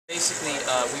Basically,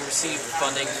 we received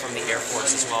funding from the Air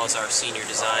Force as well as our senior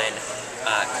design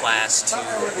class to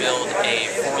build a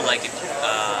four-legged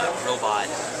robot.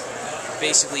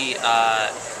 Basically,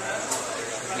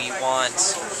 we want...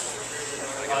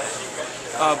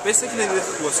 Basically,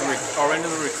 this was an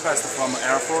original request from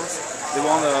Air Force. They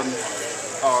want a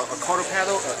quarter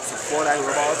pedal, a four-legged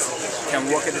robot, can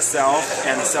work it itself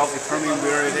and self-determine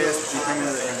where it is,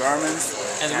 determine the environment.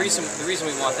 And the reason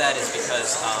we want that is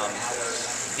because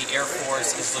the Air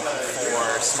Force is looking for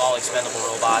small expendable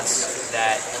robots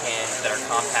that are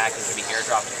compact and can be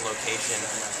airdropped to location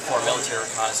for military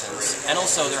reconnaissance. And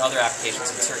also there are other applications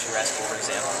in search and rescue, for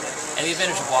example. And the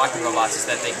advantage of walking robots is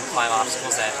that they can climb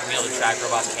obstacles that wheeled track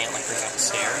robots can't, like for example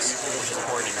stairs, which is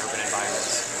important in urban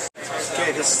environments.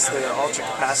 Okay, this is the ultra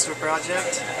capacitor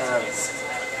project.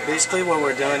 Basically what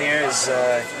we're doing here is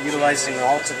utilizing the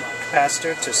ultra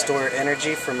capacitor to store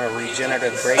energy from a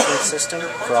regenerative braking system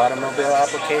for automobile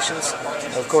applications.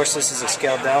 Of course, this is a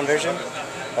scaled down version.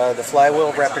 The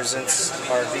flywheel represents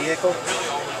our vehicle.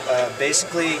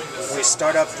 Basically, we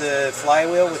start up the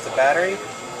flywheel with the battery,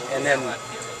 and then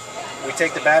we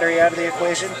take the battery out of the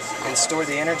equation and store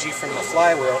the energy from the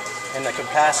flywheel in the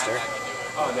capacitor.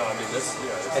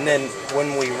 And then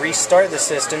when we restart the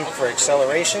system for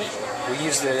acceleration, we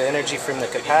use the energy from the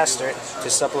capacitor to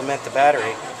supplement the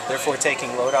battery, therefore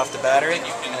taking load off the battery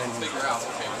and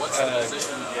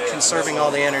conserving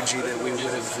all the energy that we would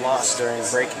have lost during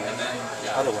braking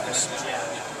otherwise.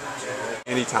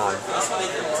 Anytime.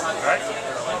 Alright.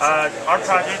 Our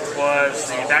project was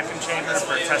the vacuum chamber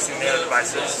for testing nano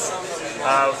devices.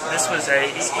 This was a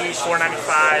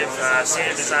EE495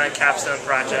 senior design capstone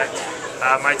project.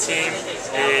 My team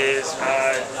is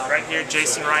right here,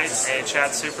 Jason Wright and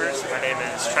Chad Supers. My name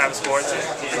is Travis Borton.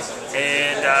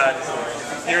 And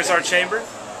here's our chamber.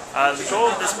 The goal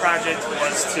of this project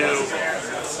was to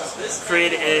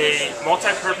create a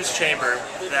multi-purpose chamber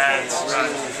that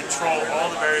can control all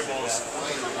the variables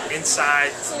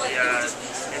inside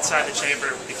the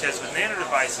chamber, because with nano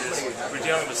devices we're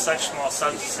dealing with such small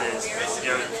substances,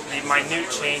 the minute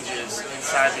changes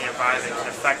inside the environment can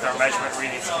affect our measurement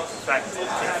readings, can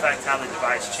affect how the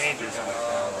device changes.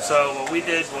 So what we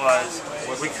did was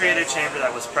we created a chamber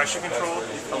that was pressure controlled,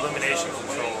 illumination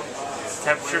controlled,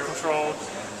 temperature controlled.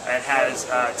 It has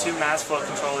two mass flow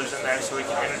controllers in there so we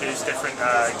can introduce different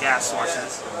gas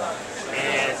sources.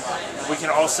 And we can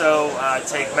also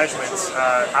take measurements,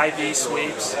 IV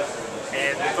sweeps.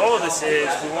 And the goal of this is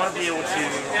we want to be able to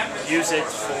use it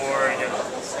for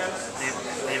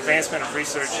the advancement of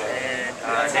research in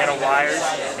nanowires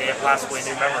and possibly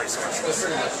new memory sources.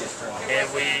 And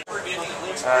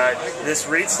this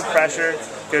reads the pressure,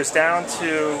 goes down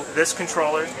to this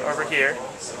controller over here,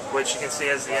 which you can see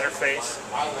as the interface.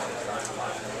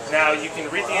 Now you can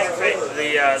read the interface,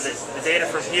 the data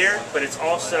from here, but it's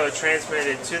also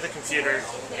transmitted to the computer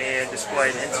and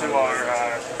displayed into our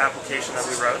application that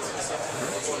we wrote.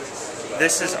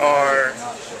 This is our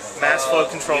mass flow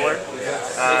controller.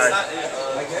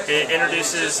 It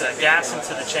introduces gas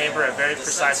into the chamber at very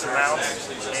precise amounts,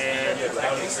 and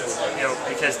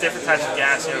because different types of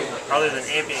gas, other than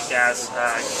ambient gas,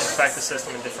 can affect the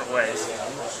system in different ways.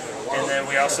 And then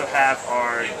we also have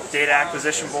our data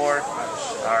acquisition board,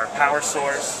 our power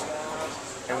source,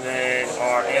 and then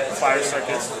our amplifier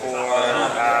circuits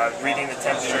for reading the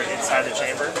temperature inside the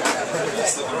chamber.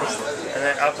 And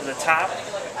then up at the top,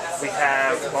 we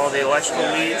have all the electrical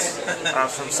leads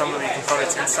from some of the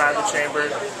components inside the chamber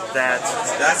that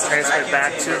transmit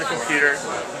back to the computer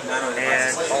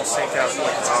and all sync up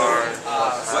with our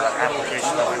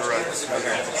application that we wrote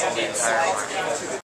the entire line.